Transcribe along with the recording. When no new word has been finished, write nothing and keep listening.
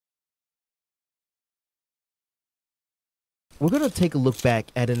we're going to take a look back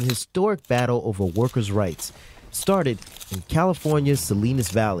at an historic battle over workers' rights. It started in California's Salinas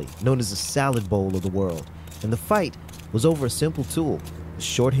Valley, known as the salad bowl of the world. And the fight was over a simple tool, the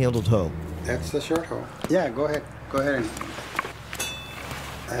short-handled hoe. That's the short hoe. Yeah, go ahead. Go ahead. And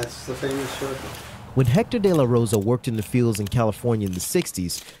that's the famous short hoe. When Hector de la Rosa worked in the fields in California in the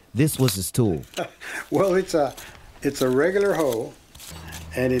 60s, this was his tool. Well, it's a regular hoe,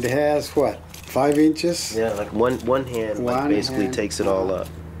 and it has, what, 5 inches? Yeah, like one hand basically takes it all up.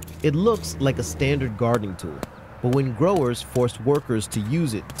 It looks like a standard gardening tool, but when growers forced workers to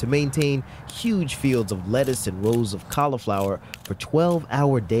use it to maintain huge fields of lettuce and rows of cauliflower for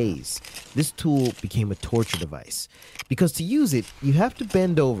 12-hour days, this tool became a torture device. Because to use it, you have to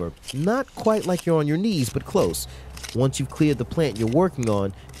bend over, not quite like you're on your knees, but close. Once you've cleared the plant you're working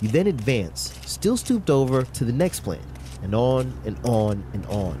on, you then advance, still stooped over, to the next plant, and on and on and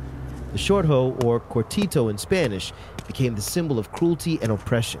on. The short hoe, or cortito in Spanish, became the symbol of cruelty and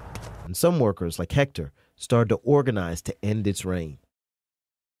oppression, and some workers, like Hector, started to organize to end its reign.